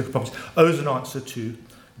properties, vehicle properties, owes an answer to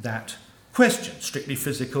that question, strictly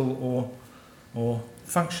physical or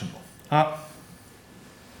functional.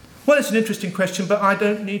 Well, it's an interesting question, but I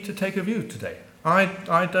don't need to take a view today.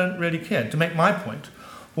 I don't really care. To make my point,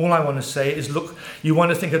 all I want to say is, look, you want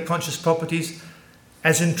to think of conscious properties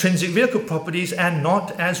as intrinsic vehicle properties and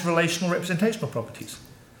not as relational representational properties.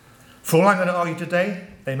 For all I'm going to argue today,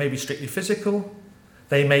 they may be strictly physical,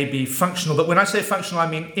 they may be functional, but when I say functional, I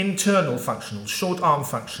mean internal functional, short-arm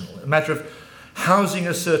functional, a matter of housing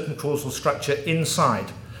a certain causal structure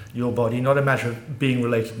inside your body, not a matter of being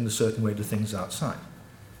related in a certain way to things outside.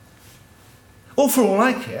 Or for all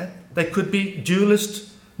I care, they could be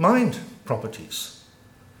dualist mind properties.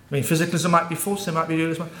 I mean, physicalism might be false, there might be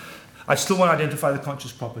dualist mind. I still want to identify the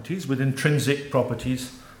conscious properties with intrinsic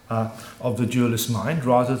properties of the dualist mind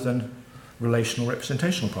rather than relational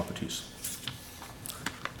representational properties.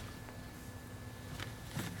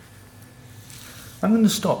 I'm going to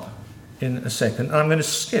stop in a second, and I'm going to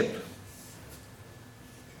skip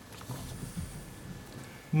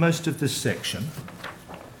most of this section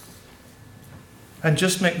and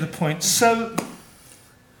just make the point. So,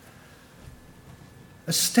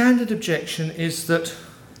 a standard objection is that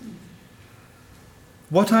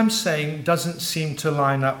what I'm saying doesn't seem to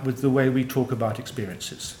line up with the way we talk about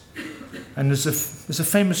experiences. And there's a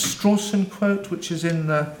famous Strawson quote, which is in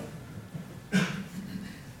the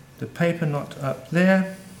paper, not up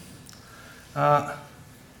there.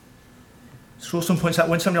 Strawson points out,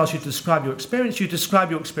 when somebody asks you to describe your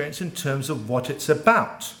experience in terms of what it's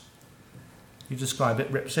about. You describe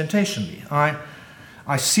it representationally.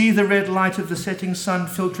 I see the red light of the setting sun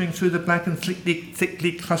filtering through the black and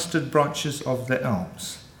thickly clustered branches of the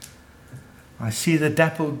elms. I see the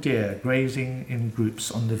dappled deer grazing in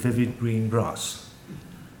groups on the vivid green grass.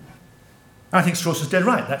 I think Strawson's dead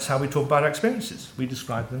right. That's how we talk about our experiences. We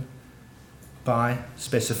describe them by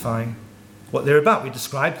specifying what they're about. We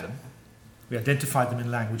describe them. We identify them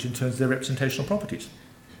in language in terms of their representational properties.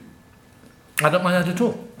 I don't mind that at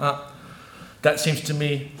all. That seems to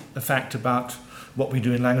me a fact about what we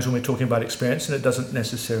do in language when we're talking about experience, and it doesn't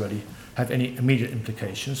necessarily have any immediate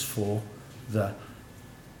implications for the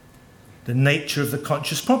nature of the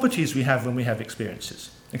conscious properties we have when we have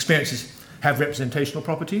experiences. Experiences have representational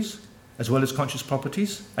properties as well as conscious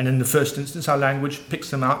properties, and in the first instance our language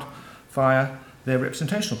picks them out via their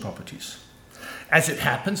representational properties. As it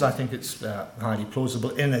happens, I think it's highly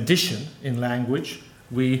plausible, in addition, in language,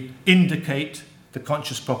 we indicate the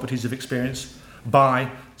conscious properties of experience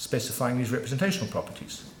by specifying these representational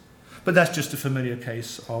properties. But that's just a familiar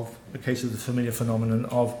case of the familiar phenomenon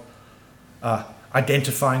of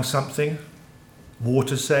identifying something,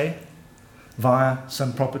 water say, via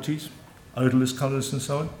some properties, odorless, colourless and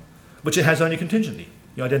so on, which it has only contingently.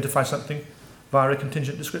 You identify something via a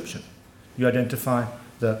contingent description. You identify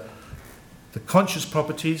the conscious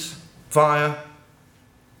properties via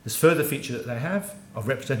this further feature that they have of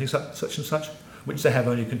representing such and such, which they have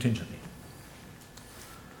only contingently.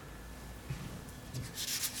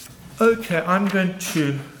 Okay, I'm going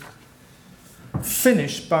to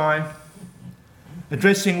finish by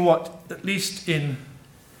addressing what, at least in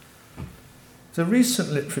the recent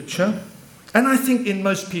literature, and I think in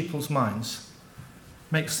most people's minds,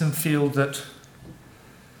 makes them feel that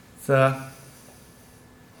the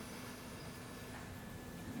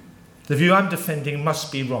view I'm defending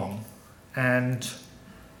must be wrong, and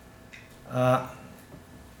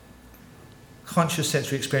conscious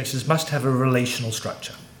sensory experiences must have a relational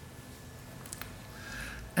structure.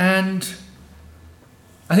 And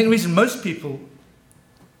I think the reason most people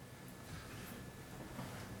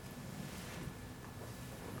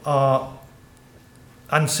are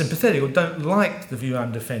unsympathetic or don't like the view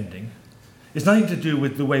I'm defending is nothing to do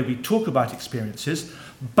with the way we talk about experiences,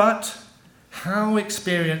 but how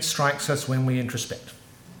experience strikes us when we introspect.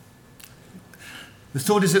 The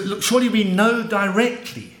thought is that, look, surely we know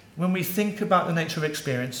directly when we think about the nature of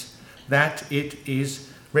experience that it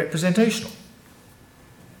is representational.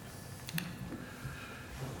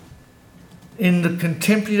 In the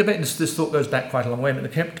contemporary debate, and this thought goes back quite a long way, but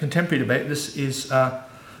in the contemporary debate, this is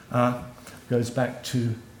goes back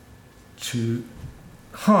to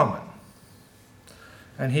Harman.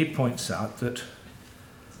 And he points out that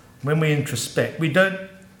when we introspect, we don't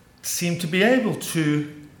seem to be able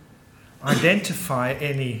to identify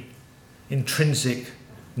any intrinsic,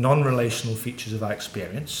 non-relational features of our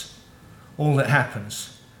experience. All that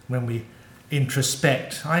happens when we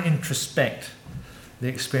introspect, I introspect the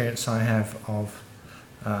experience I have of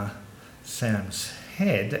Sam's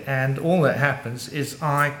head, and all that happens is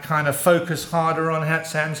I kind of focus harder on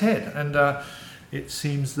Sam's head, and it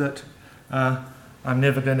seems that I'm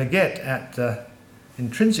never going to get at the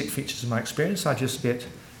intrinsic features of my experience. I just get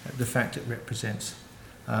at the fact it represents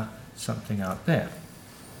something out there.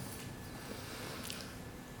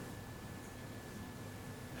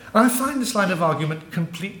 I find this line of argument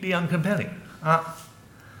completely uncompelling.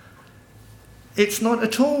 It's not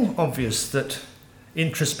at all obvious that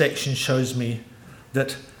introspection shows me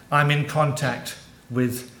that I'm in contact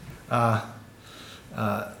with the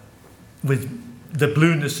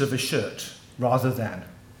blueness of a shirt rather than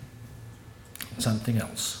something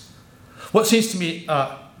else. What seems to me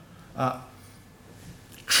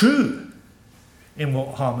true in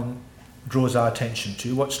what Harman draws our attention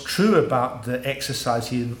to, what's true about the exercise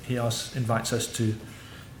he invites us to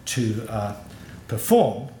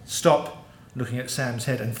perform, stop looking at Sam's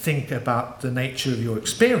head and think about the nature of your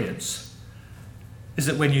experience, is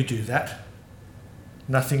that when you do that,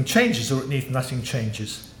 nothing changes, or at least nothing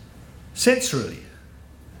changes sensorily.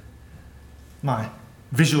 My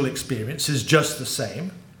visual experience is just the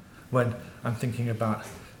same when I'm thinking about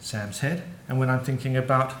Sam's head and when I'm thinking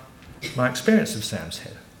about my experience of Sam's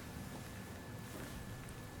head.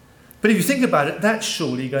 But if you think about it, that's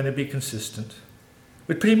surely going to be consistent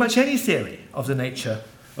with pretty much any theory of the nature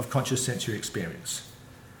of conscious sensory experience.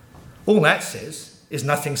 All that says is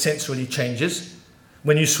nothing sensorily changes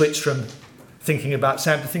when you switch from thinking about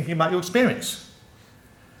Sam to thinking about your experience,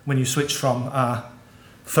 when you switch from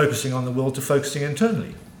focusing on the world to focusing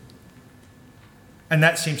internally. And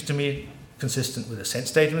that seems to me consistent with a sense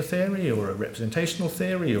datum theory, or a representational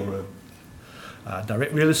theory, or a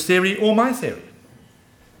direct realist theory, or my theory.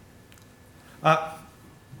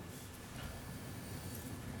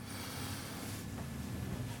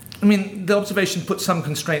 The observation puts some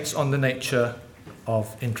constraints on the nature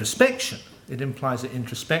of introspection. It implies that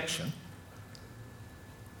introspection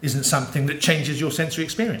isn't something that changes your sensory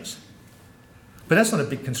experience. But that's not a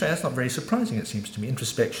big constraint. That's not very surprising, it seems to me.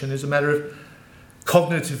 Introspection is a matter of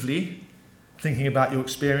cognitively thinking about your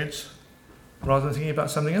experience rather than thinking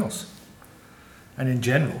about something else. And in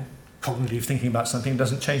general, cognitive thinking about something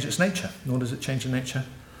doesn't change its nature, nor does it change the nature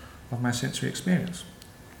of my sensory experience.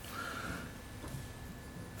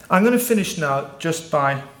 I'm going to finish now just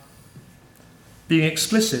by being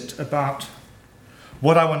explicit about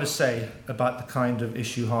what I want to say about the kind of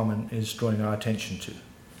issue Harman is drawing our attention to.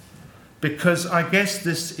 Because I guess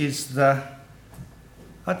this is the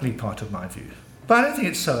ugly part of my view. But I don't think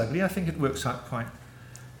it's so ugly. I think it works out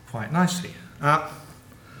quite nicely.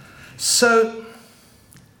 So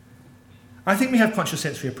I think we have conscious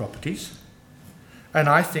sensory properties, and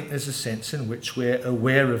I think there's a sense in which we're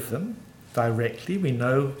aware of them directly. We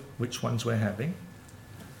know which ones we're having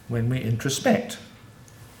when we introspect.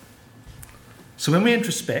 So when we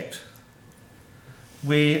introspect,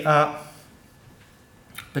 we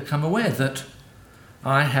become aware that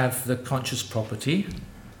I have the conscious property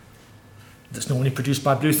that's normally produced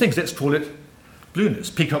by blue things. Let's call it blueness.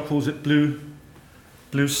 Peacock calls it blue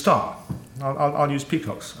star. I'll use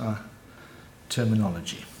Peacock's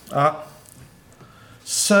terminology.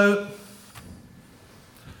 So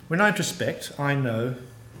when I introspect, I know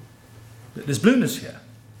that there's blueness here.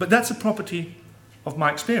 But that's a property of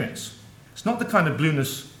my experience. It's not the kind of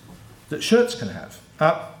blueness that shirts can have.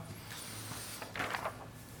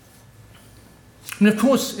 And of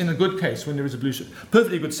course, in a good case, when there is a blue shirt,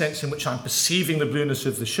 perfectly good sense in which I'm perceiving the blueness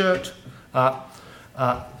of the shirt, but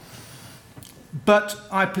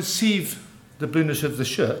I perceive the blueness of the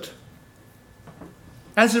shirt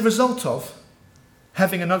as a result of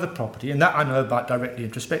having another property, and that I know about directly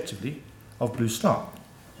introspectively, of blue star.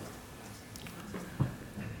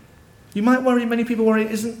 You might worry, many people worry,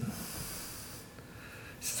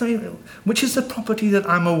 which is the property that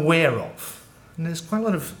I'm aware of? And there's quite a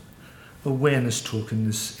lot of awareness talk in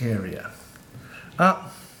this area.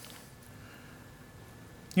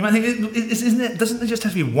 You might think, doesn't there just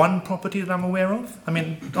have to be one property that I'm aware of? I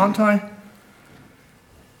mean, aren't I?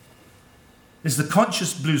 Is the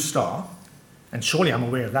conscious blue star, and surely I'm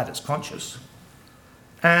aware of that, it's conscious,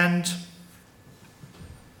 and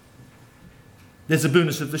there's the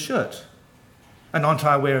blueness of the shirt. And aren't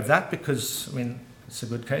I aware of that? Because, I mean, it's a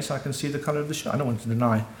good case, I can see the colour of the shirt. I don't want to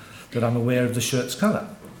deny that I'm aware of the shirt's colour,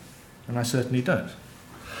 and I certainly don't.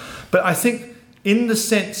 But I think in the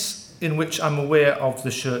sense in which I'm aware of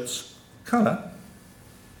the shirt's colour,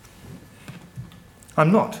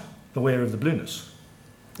 I'm not aware of the blueness.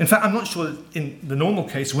 In fact, I'm not sure that in the normal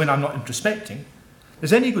case, when I'm not introspecting,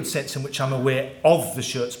 there's any good sense in which I'm aware of the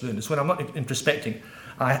shirt's blueness. When I'm not introspecting,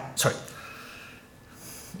 I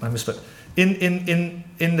misspoke.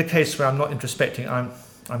 In the case where I'm not introspecting,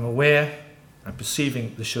 I'm aware, I'm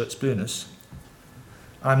perceiving the shirt's blueness.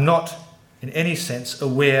 I'm not, in any sense,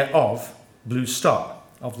 aware of blue star,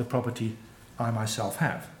 of the property I myself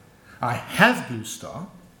have. I have blue star,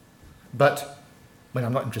 but when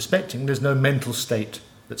I'm not introspecting, there's no mental state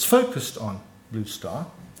that's focused on blue star,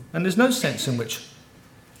 and there's no sense in which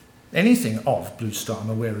anything of blue star, I'm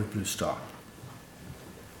aware of blue star.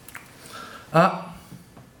 I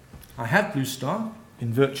have blue star,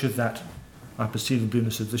 in virtue of that I perceive the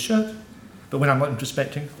blueness of the shirt, but when I'm not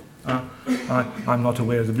introspecting, I'm not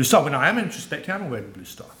aware of the blue star. When I am introspecting, I'm aware of the blue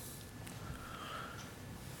star.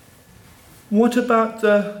 What about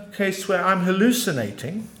the case where I'm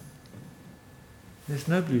hallucinating? There's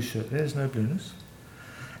no blue shirt, there's no blueness,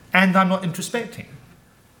 and I'm not introspecting.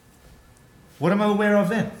 What am I aware of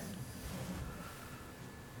then?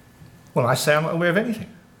 Well, I say I'm not aware of anything.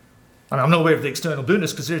 And I'm not aware of the external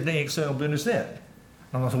blueness because there isn't any external blueness there.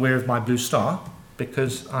 I'm not aware of my blue star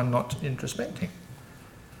because I'm not introspecting.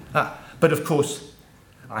 But of course,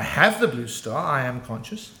 I have the blue star, I am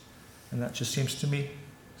conscious, and that just seems to me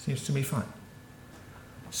fine.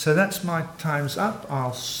 So that's my time's up.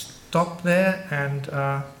 I'll stop there, and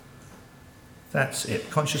that's it.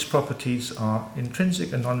 Conscious properties are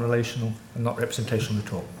intrinsic and non-relational and not representational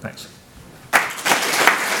at all. Thanks.